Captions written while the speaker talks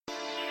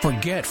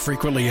Forget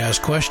frequently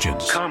asked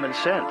questions. Common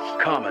sense,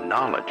 common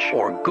knowledge,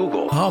 or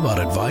Google. How about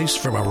advice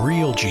from a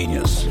real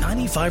genius?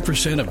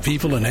 95% of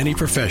people in any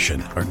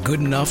profession are good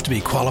enough to be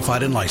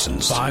qualified and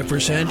licensed.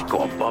 5%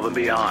 go above and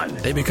beyond.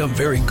 They become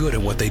very good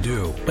at what they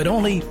do, but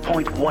only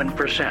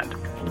 0.1%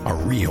 are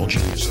real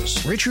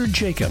geniuses. Richard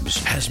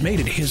Jacobs has made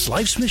it his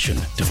life's mission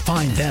to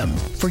find them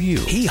for you.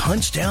 He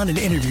hunts down and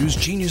interviews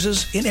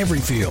geniuses in every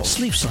field: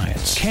 sleep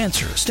science,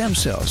 cancer, stem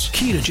cells,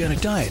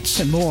 ketogenic diets,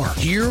 and more.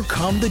 Here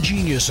come the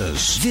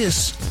geniuses.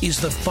 This is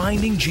the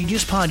Finding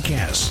Genius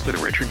Podcast with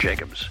Richard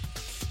Jacobs.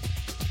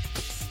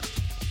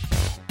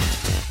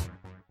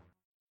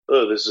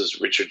 Hello, this is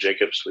Richard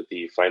Jacobs with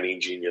the Finding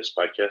Genius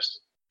Podcast.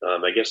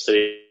 My guest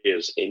today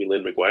is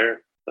Lynn McGuire.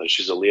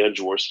 She's a Leon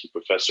Jaworski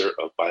Professor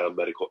of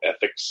Biomedical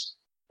Ethics,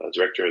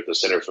 Director at the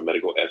Center for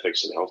Medical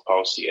Ethics and Health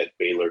Policy at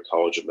Baylor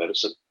College of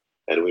Medicine.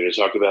 And we're going to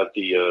talk about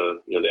the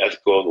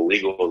ethical, the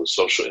legal, and the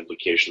social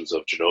implications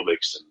of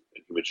genomics and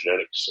human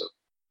genetics. So,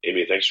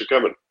 Amy, thanks for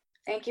coming.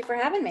 Thank you for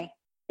having me.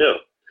 Yeah.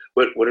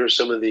 What are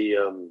some of the,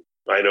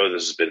 I know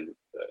this has been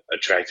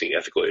attracting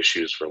ethical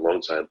issues for a long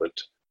time, but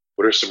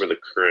what are some of the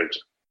current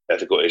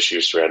ethical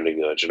issues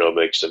surrounding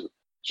genomics and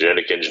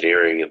genetic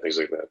engineering and things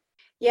like that?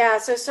 Yeah,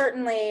 so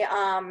certainly,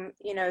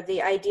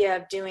 the idea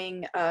of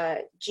doing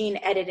gene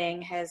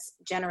editing has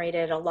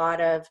generated a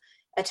lot of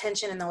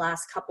attention in the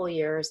last couple of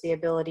years. The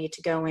ability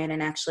to go in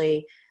and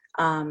actually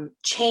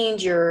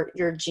change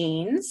your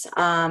genes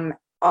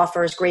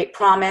offers great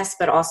promise,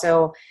 but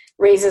also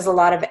raises a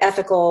lot of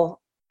ethical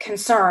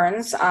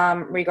concerns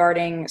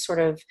regarding sort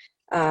of,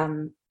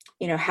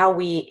 how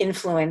we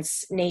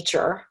influence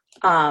nature.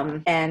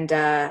 And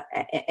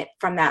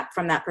from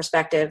that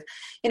perspective,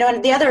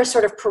 and the other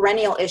sort of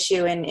perennial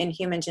issue in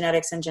human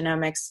genetics and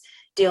genomics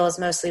deals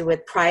mostly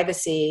with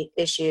privacy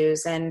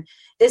issues. And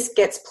this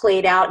gets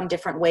played out in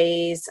different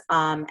ways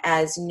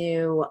as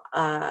new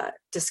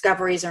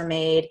discoveries are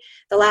made.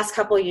 The last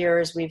couple of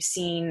years, we've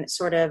seen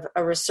sort of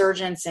a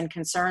resurgence in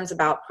concerns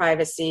about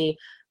privacy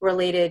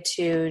related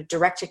to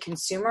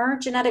direct-to-consumer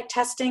genetic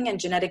testing and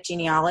genetic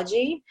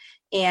genealogy,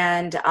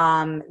 and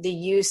the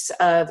use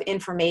of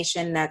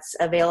information that's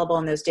available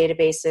in those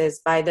databases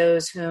by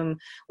those whom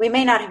we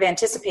may not have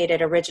anticipated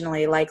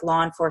originally, like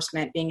law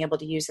enforcement being able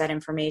to use that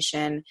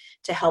information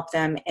to help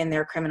them in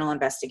their criminal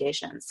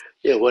investigations.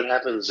 Yeah, what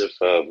happens if,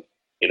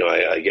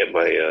 I get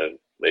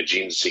my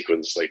gene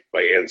sequence like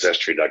by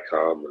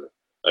Ancestry.com?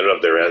 I don't know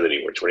if they're around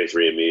anymore,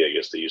 23andMe, I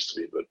guess they used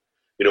to be, but,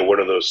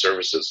 one of those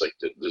services, like,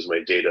 is my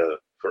data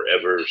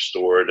forever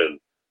stored and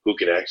who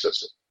can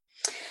access it?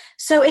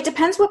 So it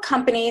depends what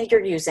company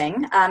you're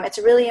using. It's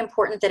really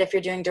important that if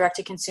you're doing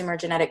direct-to-consumer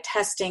genetic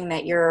testing,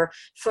 that you're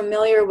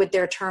familiar with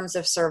their terms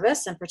of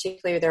service and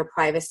particularly their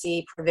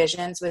privacy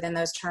provisions within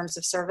those terms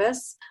of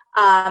service.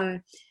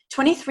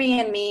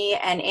 23andMe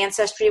and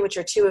Ancestry, which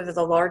are two of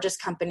the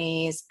largest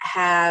companies,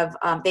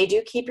 they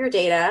do keep your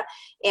data,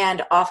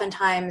 and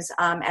oftentimes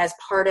as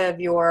part of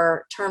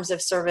your terms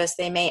of service,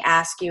 they may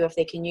ask you if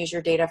they can use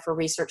your data for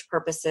research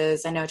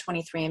purposes. I know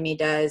 23andMe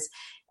does,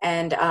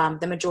 and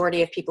the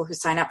majority of people who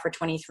sign up for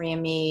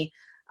 23andMe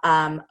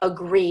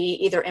agree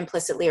either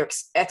implicitly or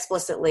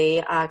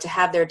explicitly to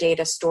have their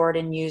data stored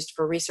and used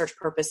for research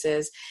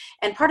purposes.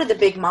 And part of the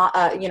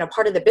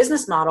part of the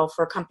business model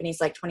for companies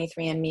like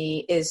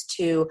 23andMe is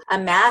to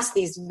amass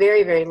these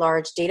very, very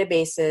large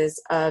databases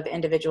of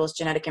individuals'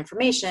 genetic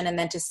information, and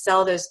then to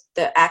sell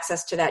the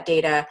access to that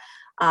data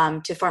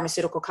to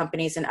pharmaceutical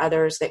companies and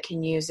others that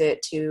can use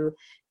it to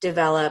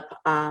develop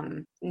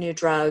new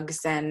drugs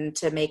and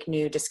to make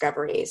new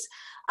discoveries.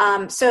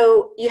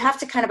 So you have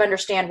to kind of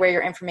understand where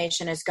your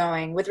information is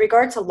going. With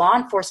regard to law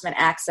enforcement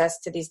access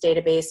to these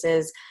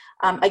databases,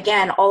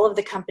 again, all of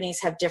the companies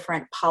have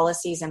different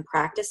policies and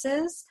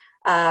practices.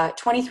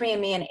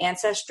 23andMe and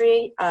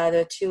Ancestry,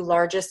 the two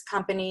largest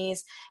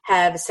companies,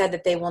 have said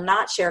that they will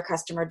not share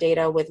customer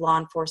data with law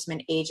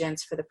enforcement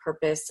agents for the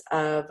purpose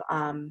of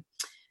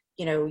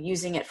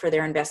using it for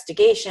their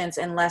investigations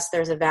unless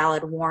there's a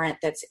valid warrant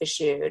that's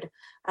issued.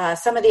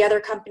 Some of the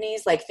other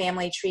companies, like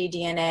Family Tree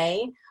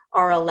DNA,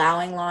 are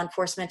allowing law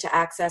enforcement to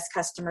access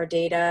customer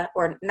data,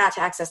 or not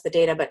to access the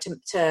data, but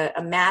to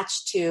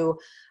match to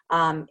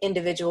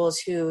individuals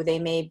who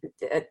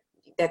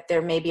that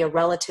there may be a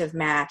relative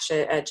match,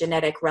 a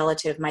genetic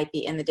relative might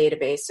be in the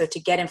database. So to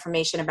get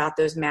information about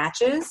those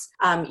matches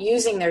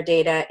using their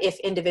data if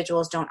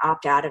individuals don't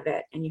opt out of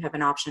it, and you have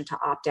an option to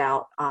opt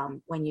out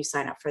when you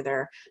sign up for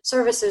their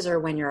services or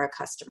when you're a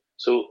customer.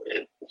 So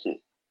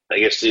I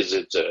guess, is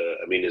it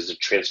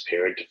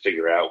transparent to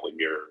figure out when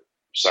you're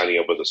signing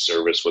up with a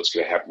service what's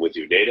going to happen with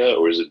your data,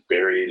 or is it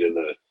buried in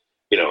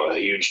a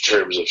huge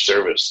terms of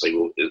service? Like,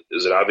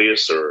 is it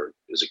obvious or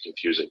is it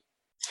confusing?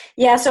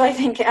 Yeah, so I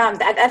think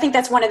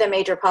that's one of the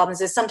major problems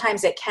is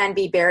sometimes it can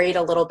be buried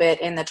a little bit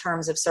in the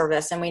terms of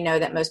service, and we know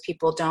that most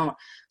people don't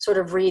sort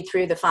of read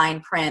through the fine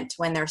print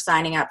when they're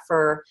signing up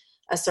for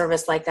a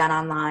service like that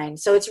online.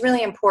 So it's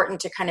really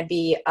important to kind of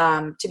be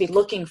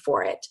looking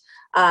for it.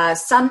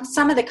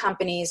 Some of the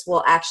companies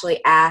will actually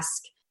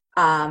ask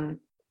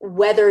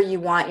whether you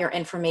want your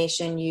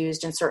information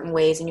used in certain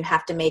ways, and you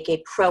have to make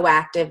a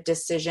proactive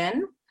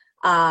decision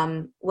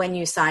when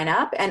you sign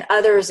up. And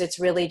others, it's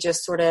really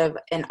just sort of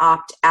an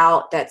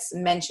opt-out that's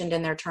mentioned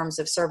in their terms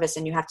of service,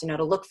 and you have to know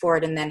to look for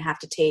it and then have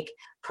to take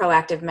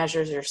proactive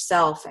measures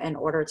yourself in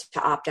order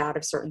to opt out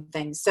of certain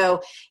things.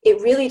 So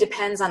it really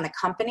depends on the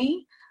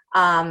company,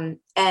 and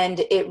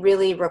it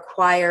really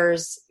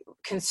requires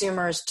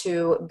consumers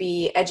to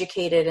be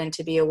educated and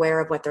to be aware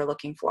of what they're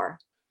looking for.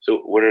 So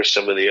what are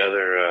some of the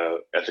other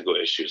ethical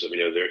issues? I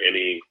mean, are there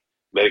any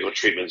medical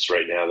treatments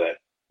right now that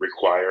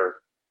require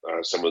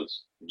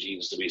someone's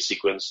genes to be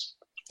sequenced,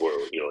 or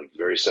like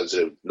very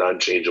sensitive,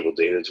 non-changeable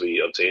data to be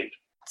obtained?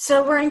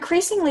 So we're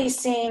increasingly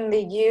seeing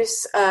the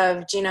use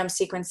of genome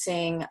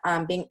sequencing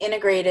being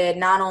integrated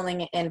not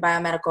only in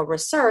biomedical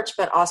research,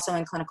 but also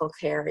in clinical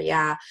care.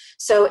 Yeah.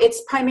 So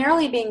it's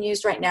primarily being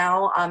used right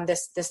now.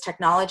 This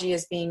technology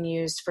is being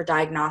used for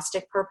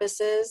diagnostic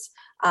purposes.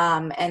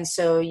 And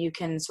so you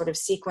can sort of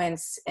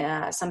sequence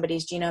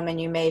somebody's genome, and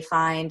you may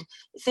find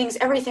things,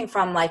 everything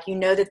from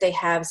that they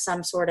have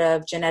some sort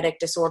of genetic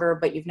disorder,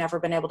 but you've never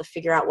been able to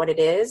figure out what it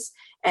is.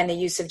 And the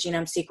use of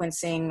genome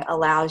sequencing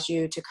allows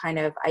you to kind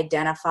of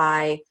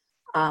identify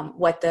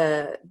what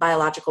the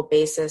biological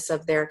basis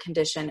of their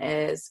condition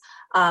is.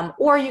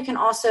 Or you can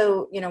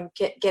also,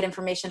 get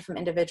information from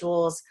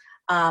individuals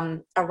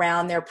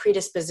around their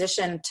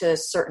predisposition to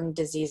certain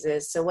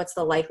diseases. So what's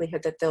the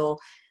likelihood that they'll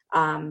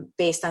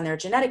based on their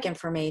genetic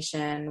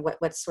information,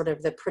 what's sort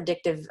of the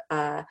predictive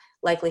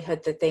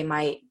likelihood that they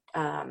might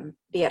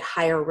be at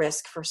higher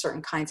risk for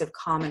certain kinds of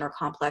common or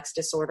complex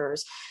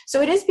disorders. So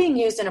it is being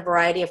used in a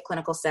variety of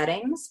clinical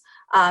settings.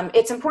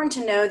 It's important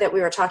to know that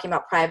we were talking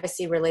about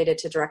privacy related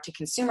to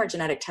direct-to-consumer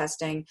genetic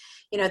testing.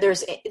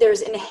 There's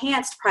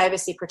enhanced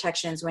privacy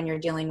protections when you're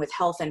dealing with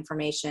health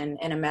information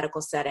in a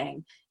medical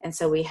setting. And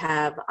so we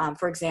have,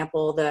 for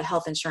example, the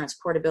Health Insurance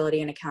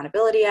Portability and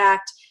Accountability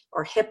Act,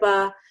 or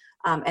HIPAA,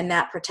 and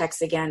that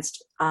protects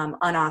against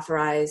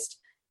unauthorized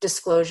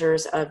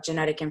disclosures of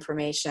genetic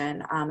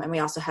information. And we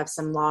also have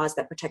some laws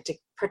that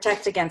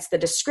protect against the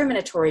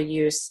discriminatory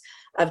use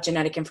of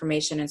genetic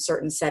information in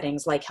certain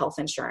settings like health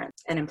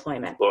insurance and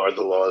employment. Well, are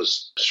the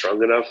laws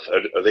strong enough?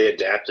 Are they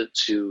adapted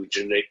to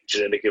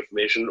genetic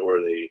information, or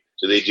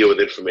do they deal with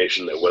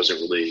information that wasn't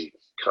really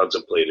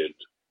contemplated,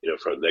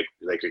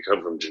 that could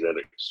come from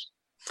genetics?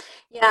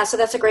 Yeah, so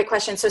that's a great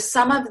question. So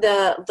some of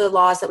the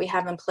laws that we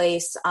have in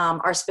place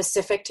are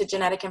specific to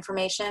genetic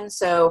information.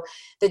 So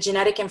the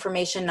Genetic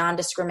Information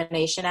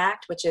Non-Discrimination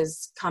Act, which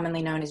is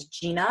commonly known as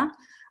GINA,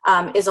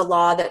 is a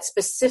law that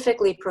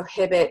specifically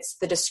prohibits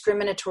the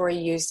discriminatory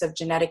use of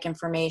genetic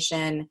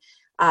information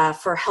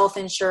for health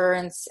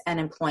insurance and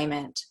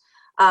employment.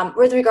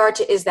 With regard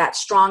to, is that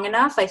strong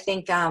enough? I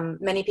think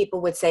many people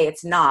would say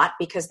it's not,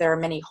 because there are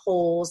many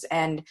holes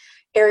and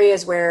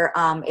areas where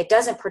it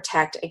doesn't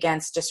protect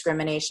against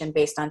discrimination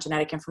based on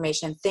genetic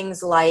information.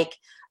 Things like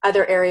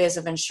other areas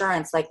of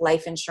insurance, like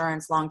life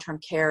insurance, long-term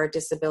care,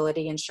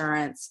 disability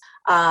insurance,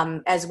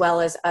 as well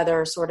as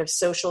other sort of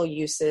social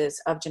uses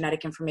of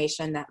genetic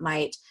information that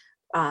might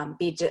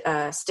be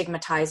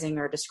stigmatizing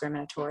or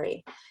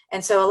discriminatory.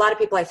 And so a lot of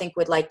people, I think,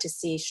 would like to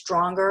see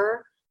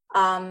stronger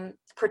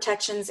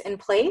protections in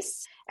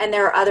place. And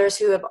there are others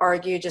who have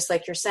argued, just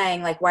like you're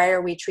saying, why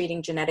are we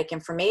treating genetic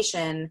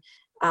information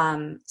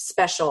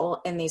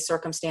special in these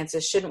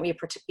circumstances? Shouldn't we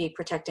be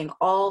protecting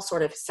all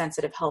sort of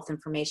sensitive health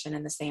information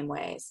in the same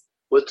ways?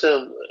 What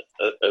are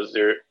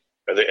there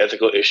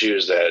ethical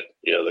issues that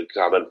the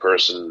common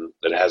person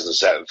that hasn't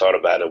sat and thought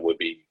about it would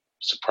be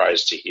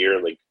surprised to hear?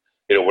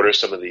 What are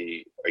some of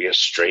the, I guess,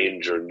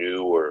 strange or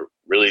new or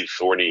really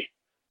thorny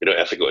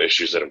ethical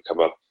issues that have come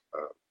up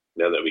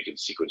now that we can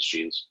sequence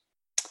genes?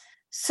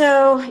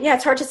 So yeah,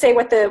 it's hard to say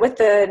what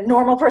the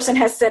normal person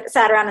has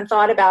sat around and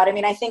thought about. I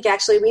mean, I think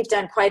actually we've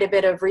done quite a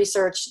bit of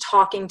research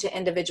talking to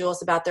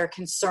individuals about their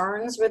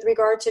concerns with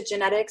regard to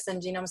genetics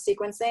and genome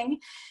sequencing.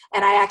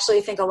 And I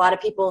actually think a lot of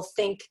people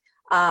think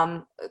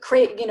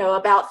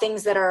about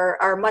things that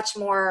are much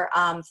more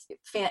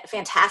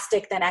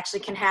fantastic than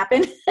actually can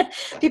happen.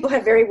 People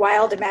have very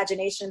wild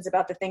imaginations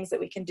about the things that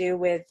we can do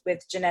with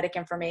genetic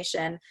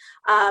information.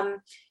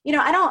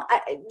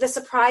 The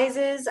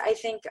surprises, I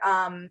think,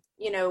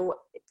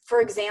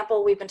 for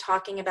example, we've been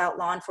talking about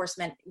law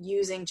enforcement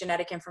using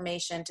genetic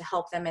information to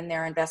help them in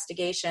their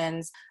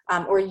investigations,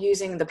 or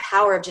using the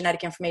power of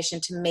genetic information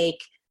to make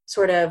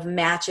sort of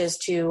matches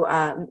to,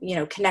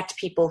 connect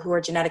people who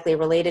are genetically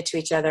related to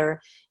each other,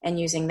 and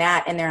using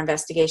that in their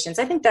investigations.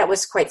 I think that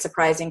was quite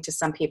surprising to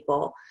some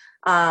people.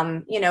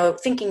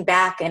 Thinking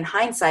back in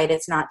hindsight,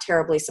 it's not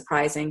terribly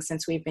surprising,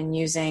 since we've been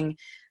using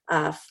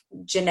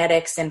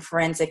genetics and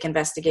forensic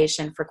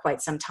investigation for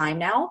quite some time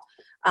now.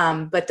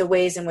 But the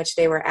ways in which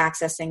they were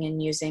accessing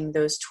and using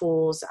those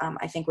tools,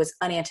 I think, was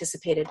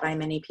unanticipated by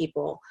many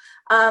people.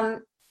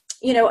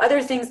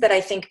 Other things that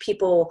I think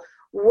people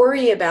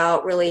worry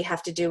about really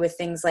have to do with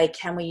things like,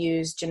 can we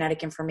use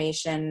genetic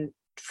information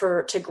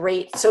to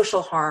great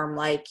social harm?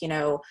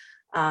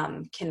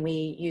 Can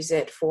we use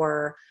it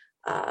for,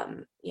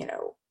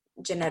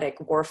 genetic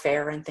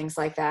warfare and things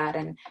like that.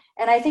 And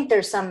I think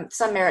there's some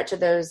merit to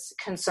those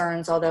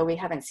concerns, although we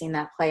haven't seen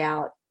that play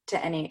out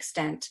to any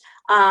extent.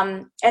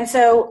 And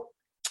so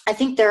I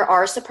think there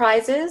are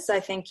surprises. I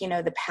think,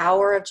 the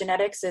power of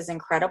genetics is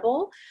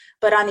incredible.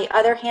 But on the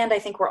other hand, I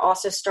think we're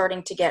also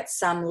starting to get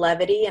some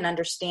levity and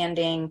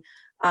understanding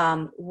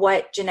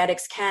what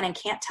genetics can and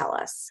can't tell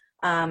us.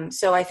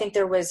 So I think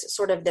there was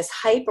sort of this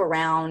hype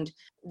around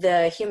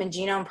the Human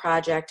Genome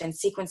Project and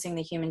sequencing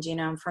the human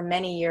genome for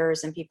many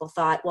years. And people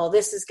thought, well,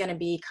 this is going to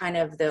be kind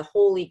of the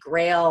holy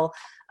grail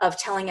of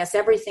telling us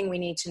everything we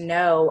need to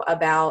know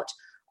about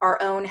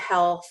our own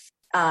health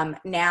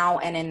now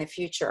and in the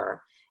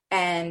future.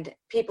 And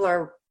people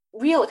are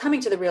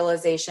coming to the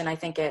realization, I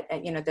think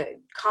the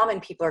common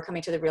people are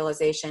coming to the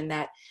realization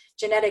that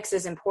genetics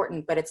is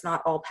important, but it's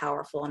not all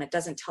powerful and it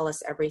doesn't tell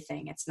us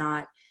everything. It's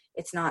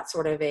not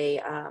sort of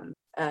a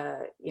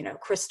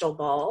crystal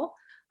ball,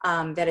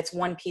 that it's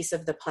one piece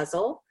of the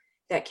puzzle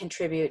that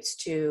contributes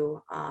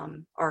to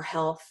our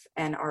health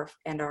and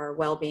our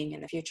well-being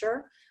in the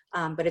future.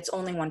 But it's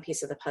only one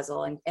piece of the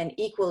puzzle, and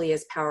equally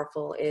as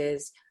powerful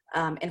is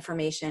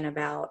information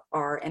about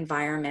our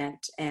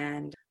environment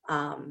and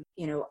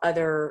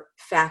other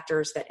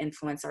factors that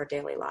influence our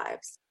daily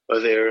lives. Are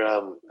there,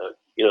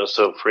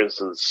 so for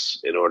instance,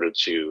 in order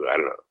to,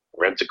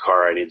 rent a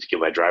car, I need to get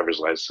my driver's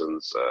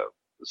license.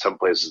 Some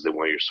places they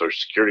want your social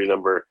security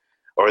number.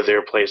 Are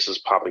there places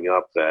popping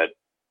up that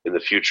in the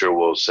future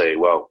will say,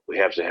 well, we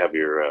have to have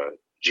your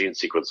gene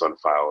sequence on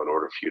file in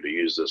order for you to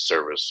use this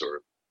service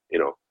or,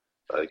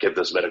 get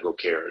this medical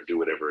care or do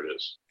whatever it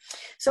is?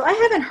 So I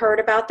haven't heard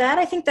about that.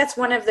 I think that's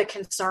one of the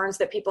concerns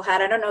that people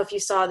had. I don't know if you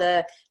saw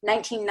the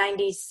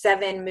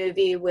 1997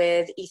 movie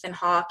with Ethan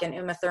Hawke and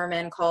Uma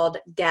Thurman called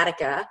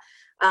Gattaca,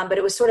 but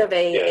it was sort of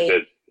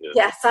a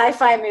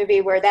sci-fi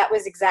movie where that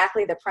was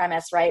exactly the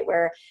premise, right?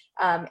 Where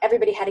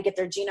everybody had to get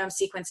their genome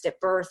sequenced at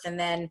birth, and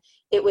then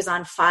it was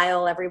on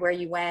file everywhere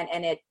you went,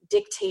 and it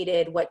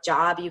dictated what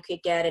job you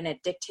could get, and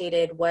it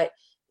dictated what,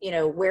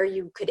 where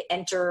you could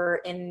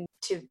enter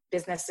into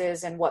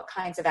businesses and what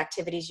kinds of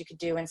activities you could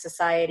do in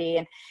society.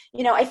 And,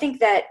 I think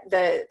that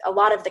a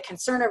lot of the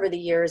concern over the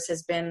years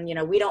has been,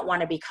 we don't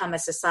want to become a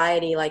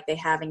society like they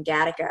have in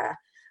Gattaca.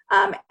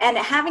 And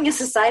having a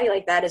society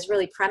like that is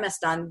really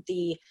premised on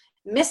the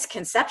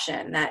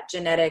misconception that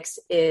genetics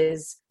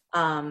is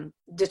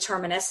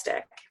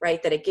deterministic,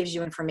 right? That it gives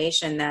you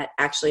information that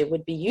actually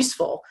would be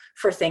useful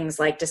for things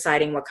like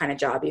deciding what kind of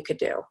job you could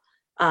do.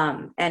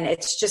 And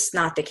it's just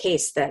not the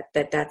case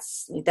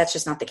that's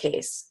just not the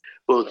case.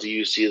 Well, do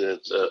you see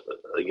that,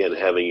 again,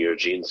 having your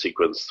gene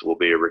sequenced will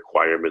be a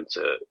requirement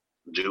to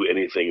do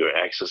anything or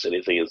access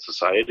anything in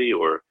society,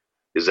 or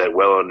is that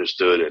well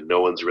understood and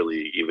no one's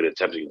really even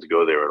attempting to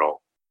go there at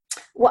all?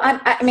 Well,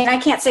 I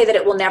can't say that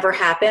it will never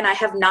happen. I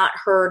have not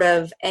heard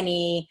of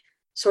any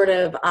sort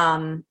of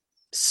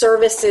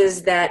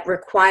services that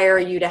require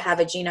you to have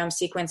a genome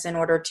sequence in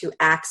order to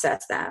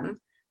access them.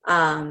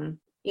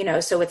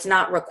 So it's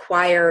not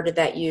required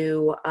that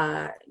you,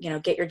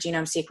 get your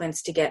genome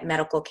sequence to get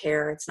medical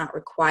care. It's not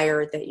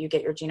required that you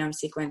get your genome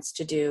sequence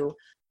to do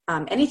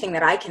anything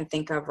that I can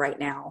think of right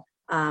now.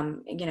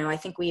 I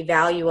think we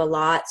value a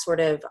lot sort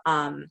of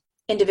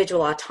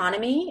individual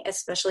autonomy,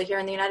 especially here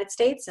in the United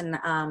States. And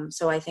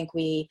so I think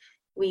we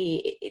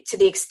to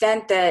the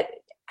extent that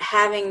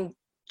having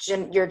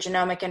your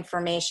genomic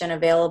information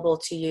available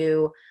to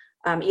you,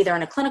 either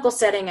in a clinical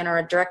setting or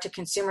a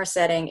direct-to-consumer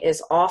setting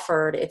is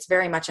offered, it's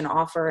very much an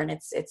offer, and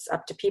it's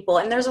up to people.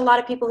 And there's a lot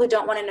of people who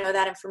don't want to know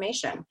that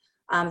information.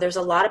 There's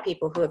a lot of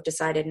people who have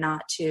decided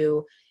not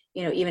to,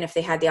 even if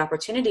they had the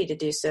opportunity to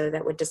do so,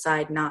 that would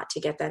decide not to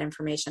get that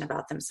information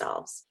about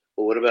themselves.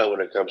 Well, what about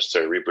when it comes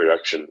to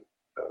reproduction?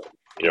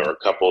 Are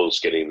couples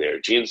getting their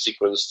genes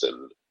sequenced,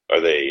 and are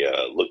they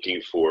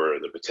looking for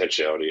the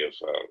potentiality of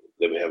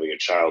them having a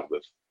child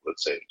with,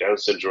 let's say, Down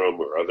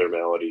syndrome or other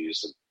maladies?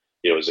 And,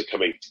 is it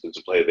coming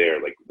into play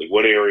there? Like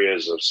what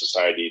areas of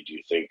society do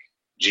you think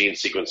gene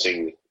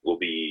sequencing will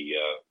be,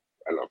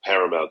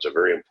 paramount or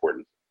very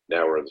important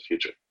now or in the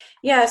future?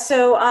 Yeah,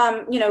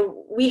 so,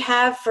 we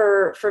have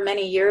for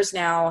many years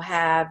now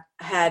have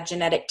had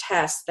genetic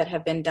tests that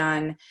have been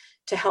done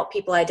to help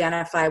people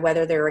identify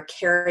whether there are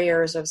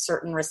carriers of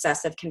certain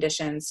recessive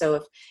conditions.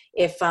 So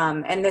if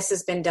and this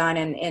has been done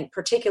in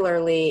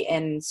particularly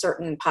in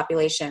certain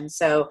populations.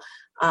 So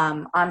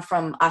I'm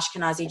from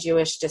Ashkenazi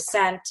Jewish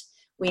descent.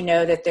 We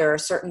know that there are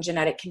certain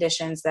genetic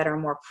conditions that are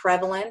more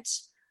prevalent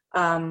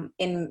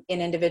in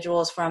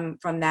individuals from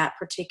that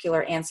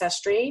particular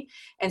ancestry.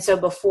 And so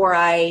before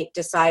I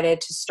decided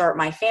to start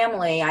my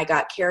family, I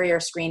got carrier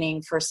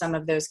screening for some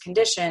of those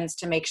conditions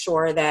to make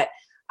sure that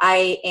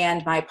I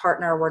and my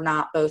partner were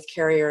not both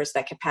carriers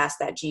that could pass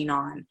that gene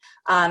on.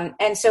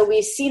 And so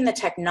we've seen the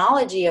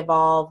technology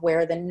evolve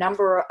where the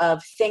number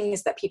of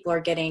things that people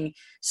are getting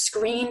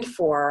screened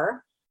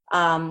for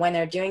when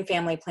they're doing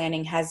family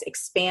planning has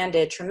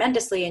expanded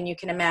tremendously. And you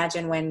can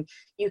imagine when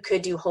you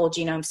could do whole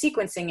genome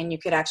sequencing and you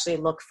could actually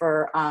look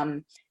for,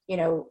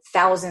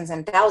 thousands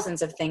and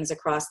thousands of things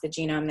across the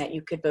genome that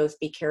you could both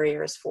be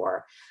carriers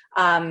for.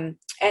 And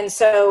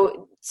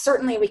so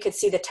certainly we could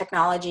see the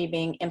technology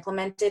being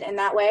implemented in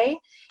that way.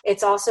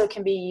 It's also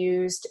can be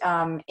used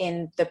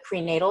in the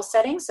prenatal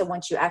setting. So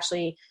once you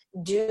actually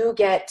do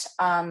get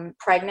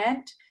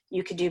pregnant,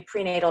 you could do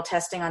prenatal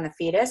testing on the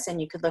fetus, and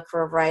you could look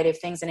for a variety of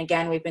things. And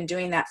again, we've been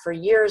doing that for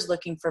years,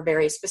 looking for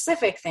very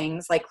specific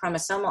things like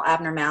chromosomal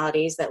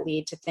abnormalities that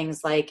lead to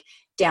things like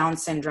Down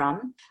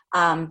syndrome.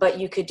 But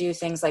you could do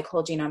things like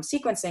whole genome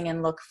sequencing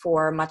and look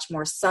for much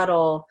more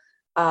subtle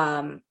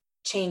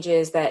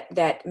changes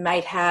that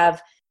might have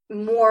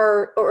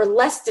more or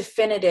less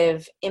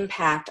definitive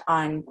impact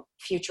on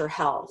future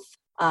health.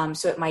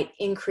 So it might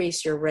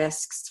increase your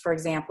risks, for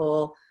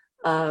example,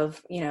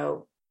 of,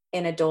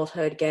 in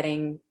adulthood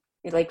getting,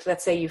 like,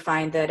 let's say you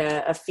find that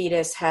a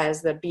fetus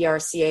has the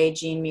BRCA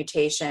gene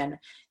mutation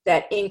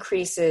that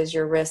increases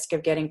your risk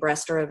of getting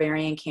breast or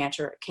ovarian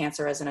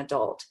cancer as an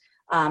adult.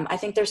 I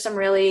think there's some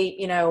really,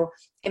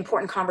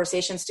 important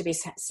conversations to be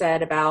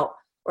said about,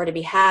 or to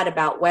be had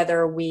about,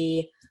 whether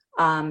we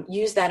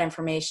use that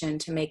information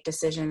to make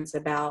decisions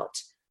about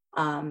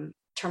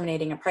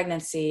terminating a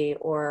pregnancy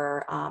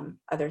or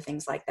other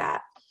things like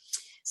that.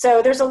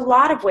 So there's a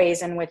lot of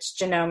ways in which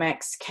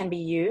genomics can be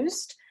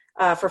used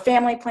for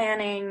family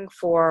planning,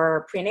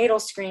 for prenatal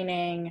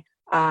screening.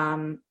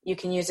 You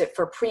can use it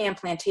for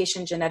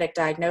pre-implantation genetic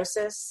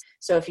diagnosis.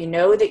 So if you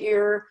know that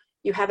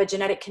you have a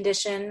genetic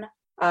condition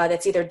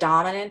that's either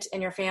dominant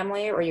in your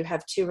family, or you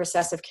have two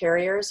recessive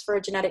carriers for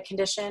a genetic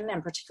condition,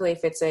 and particularly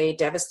if it's a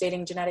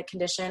devastating genetic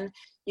condition,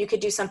 you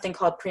could do something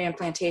called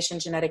pre-implantation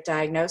genetic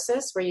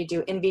diagnosis, where you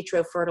do in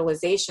vitro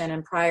fertilization,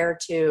 and prior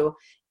to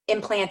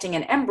implanting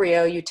an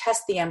embryo, you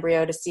test the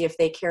embryo to see if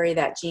they carry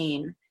that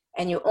gene,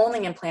 and you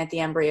only implant the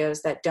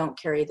embryos that don't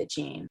carry the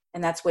gene.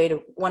 And that's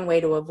one way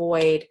to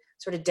avoid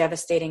sort of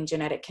devastating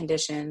genetic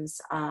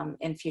conditions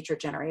in future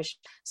generations.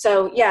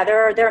 So yeah,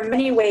 there are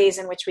many ways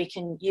in which we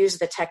can use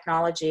the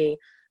technology.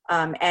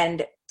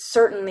 And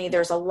certainly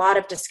there's a lot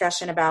of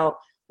discussion about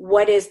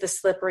what is the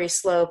slippery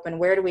slope and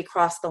where do we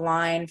cross the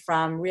line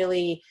from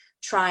really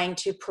trying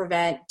to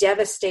prevent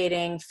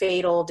devastating,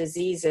 fatal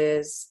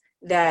diseases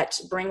that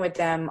bring with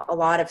them a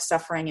lot of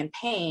suffering and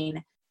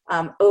pain,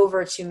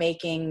 over to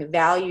making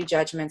value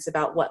judgments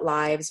about what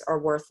lives are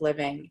worth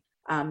living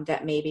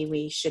that maybe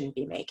we shouldn't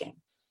be making.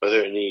 Are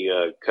there any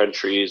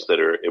countries that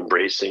are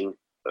embracing,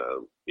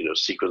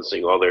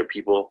 sequencing all their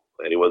people?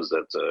 Any ones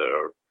that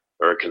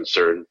are a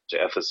concern to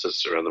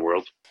ethicists around the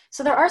world?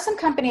 So there are some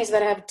companies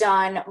that have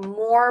done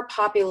more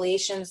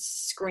population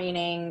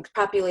sequencing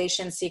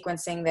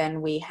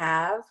than we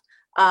have.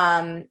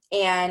 And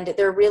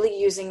they're really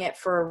using it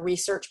for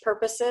research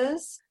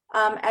purposes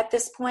at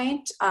this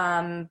point.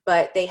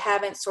 But they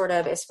haven't sort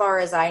of, as far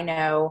as I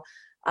know,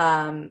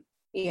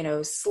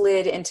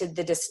 slid into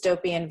the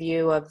dystopian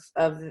view of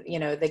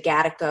the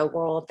Gattaca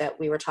world that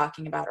we were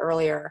talking about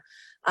earlier.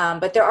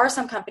 But there are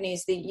some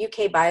companies, the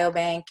UK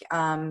Biobank,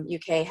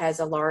 UK has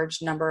a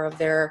large number of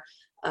their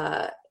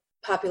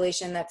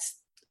population that's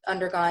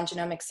undergone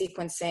genomic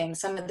sequencing.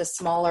 Some of the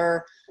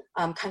smaller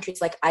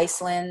countries like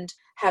Iceland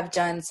have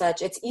done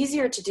such. It's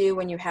easier to do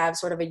when you have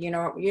sort of a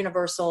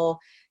universal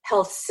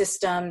health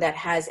system that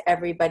has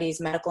everybody's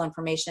medical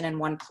information in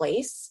one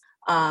place.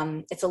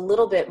 It's a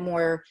little bit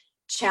more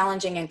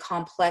challenging and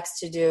complex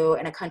to do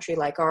in a country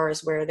like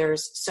ours, where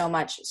there's so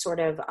much sort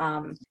of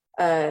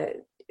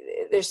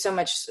there's so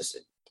much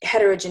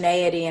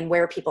heterogeneity in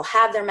where people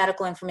have their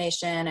medical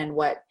information and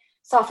what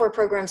software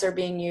programs are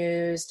being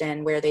used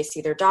and where they see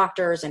their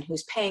doctors and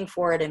who's paying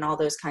for it and all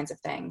those kinds of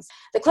things.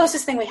 The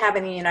closest thing we have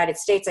in the United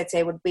States, I'd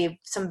say, would be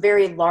some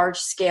very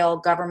large-scale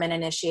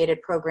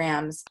government-initiated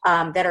programs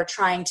that are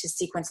trying to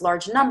sequence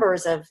large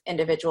numbers of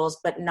individuals,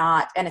 but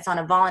not, and it's on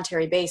a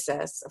voluntary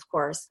basis, of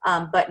course,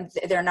 but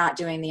they're not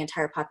doing the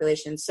entire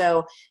population.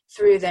 So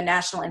through the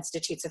National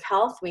Institutes of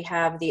Health, we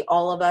have the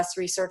All of Us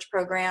research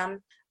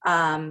program,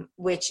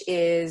 which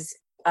is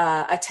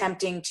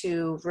attempting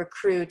to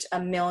recruit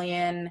 1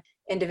 million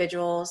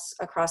individuals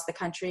across the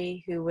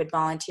country who would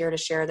volunteer to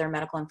share their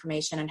medical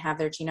information and have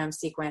their genome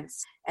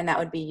sequenced, and that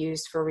would be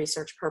used for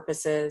research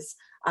purposes.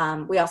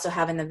 We also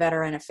have in the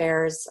Veteran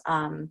Affairs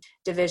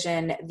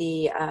division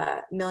the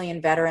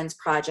Million Veterans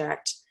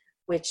Project,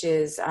 which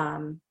is,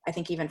 I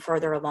think, even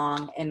further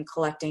along in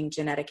collecting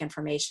genetic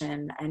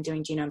information and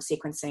doing genome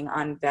sequencing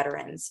on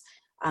veterans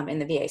in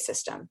the VA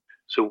system.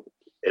 So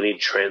any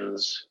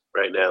trends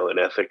right now in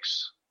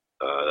ethics?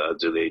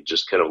 Do they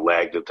just kind of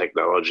lag the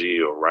technology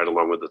or ride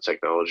along with the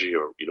technology?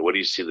 Or, what do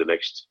you see the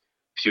next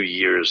few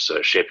years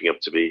shaping up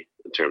to be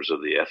in terms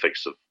of the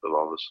ethics of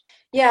all this?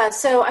 Yeah,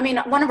 so,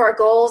 one of our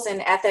goals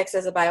in ethics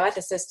as a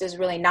bioethicist is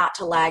really not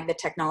to lag the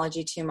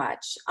technology too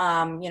much.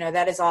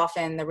 That is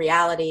often the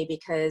reality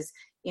because,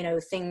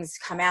 things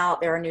come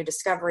out, there are new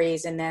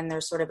discoveries, and then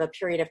there's sort of a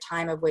period of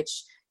time of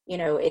which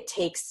it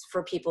takes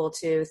for people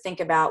to think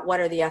about what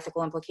are the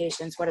ethical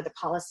implications, what are the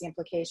policy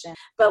implications.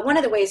 But one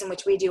of the ways in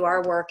which we do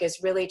our work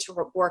is really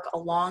to work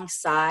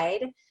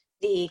alongside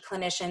the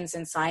clinicians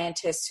and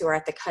scientists who are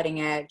at the cutting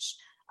edge.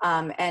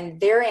 And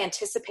they're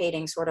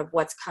anticipating sort of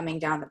what's coming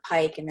down the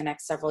pike in the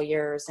next several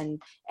years.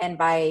 And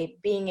by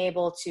being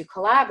able to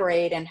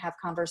collaborate and have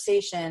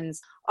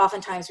conversations,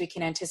 oftentimes we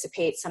can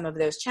anticipate some of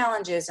those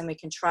challenges and we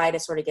can try to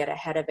sort of get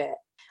ahead of it.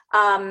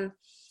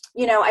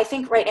 I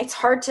think, right, it's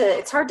hard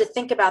to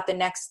think about the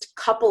next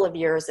couple of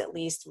years, at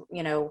least,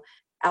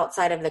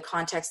 outside of the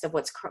context of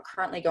what's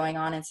currently going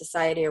on in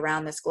society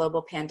around this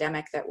global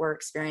pandemic that we're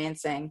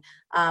experiencing.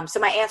 So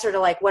my answer to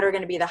what are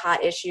going to be the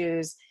hot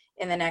issues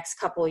in the next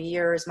couple of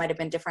years might have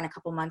been different a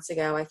couple months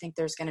ago. I think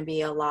there's going to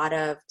be a lot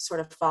of sort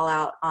of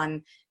fallout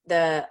on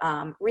the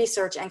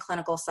research and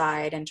clinical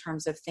side in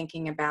terms of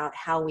thinking about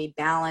how we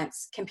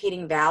balance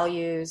competing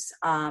values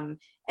and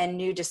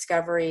new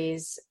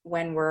discoveries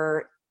when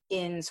we're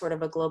in sort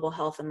of a global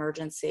health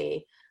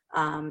emergency,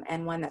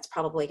 and one that's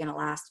probably going to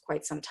last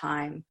quite some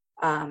time.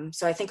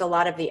 So I think a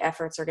lot of the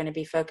efforts are going to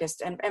be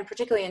focused, and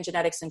particularly in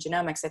genetics and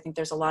genomics, I think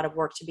there's a lot of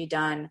work to be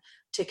done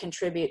to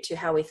contribute to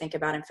how we think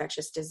about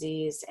infectious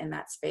disease in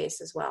that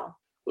space as well.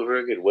 Well,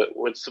 very good.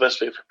 What's the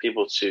best way for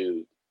people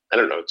to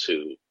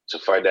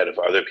find out if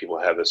other people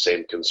have the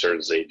same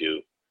concerns they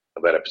do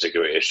about a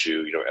particular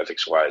issue,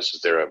 ethics-wise?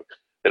 Is there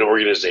an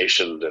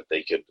organization that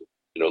they could,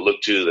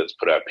 look to that's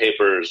put out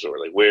papers, or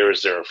where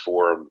is there a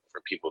forum for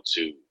people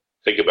to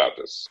think about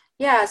this?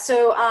 Yeah,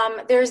 so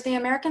there's the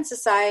American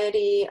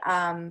Society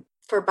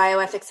for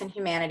Bioethics and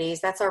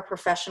Humanities. That's our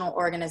professional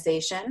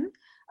organization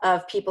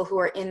of people who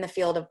are in the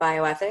field of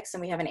bioethics,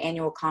 and we have an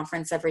annual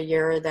conference every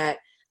year that,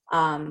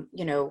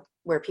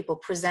 where people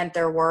present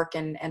their work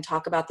and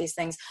talk about these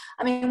things.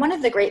 I mean, one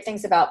of the great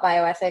things about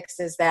bioethics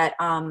is that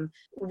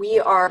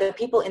the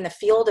people in the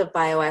field of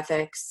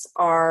bioethics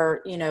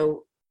are,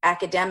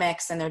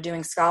 academics, and they're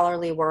doing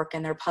scholarly work,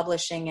 and they're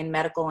publishing in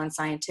medical and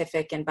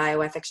scientific and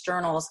bioethics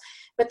journals,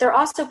 but they're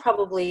also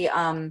probably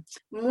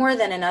more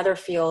than in other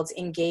fields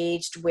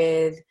engaged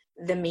with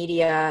the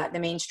media, the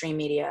mainstream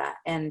media,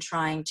 and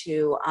trying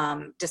to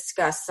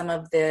discuss some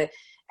of the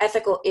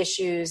ethical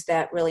issues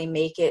that really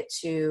make it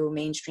to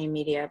mainstream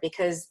media,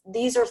 because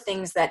these are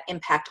things that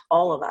impact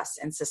all of us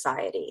in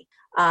society.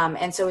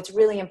 And so it's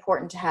really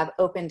important to have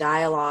open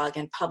dialogue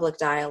and public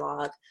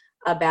dialogue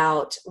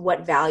about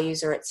what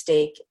values are at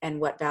stake and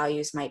what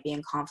values might be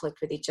in conflict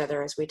with each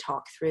other as we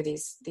talk through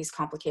these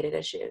complicated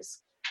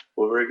issues.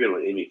 Well, very good.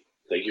 Well, Amy,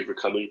 thank you for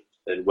coming.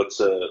 And what's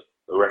a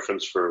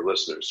reference for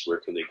listeners? Where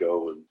can they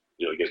go and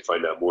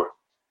find out more?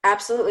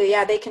 Absolutely.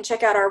 Yeah, they can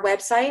check out our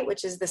website,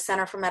 which is the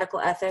Center for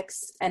Medical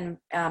Ethics and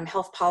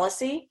Health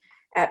Policy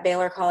at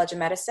Baylor College of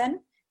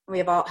Medicine. We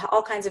have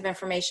all kinds of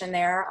information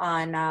there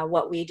on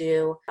what we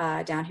do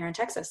down here in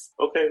Texas.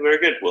 Okay, very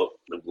good. Well,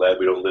 I'm glad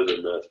we don't live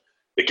in the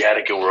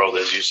Gattaca world,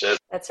 as you said.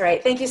 That's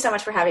right. Thank you so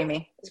much for having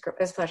me. It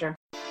was a pleasure.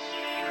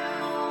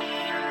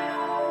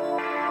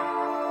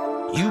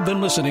 You've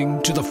been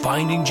listening to the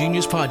Finding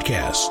Genius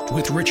podcast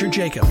with Richard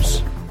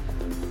Jacobs.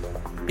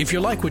 If you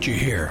like what you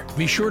hear,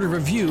 be sure to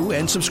review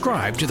and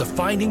subscribe to the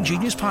Finding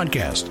Genius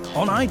podcast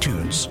on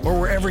iTunes or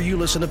wherever you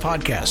listen to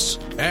podcasts.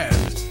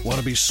 And want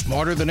to be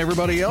smarter than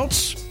everybody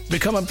else?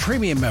 Become a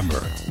premium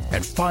member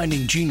at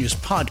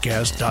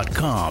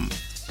findinggeniuspodcast.com.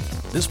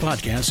 This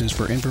podcast is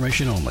for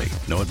information only.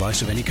 No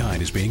advice of any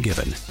kind is being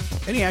given.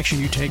 Any action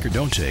you take or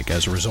don't take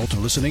as a result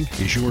of listening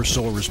is your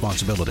sole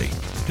responsibility.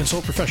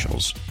 Consult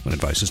professionals when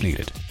advice is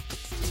needed.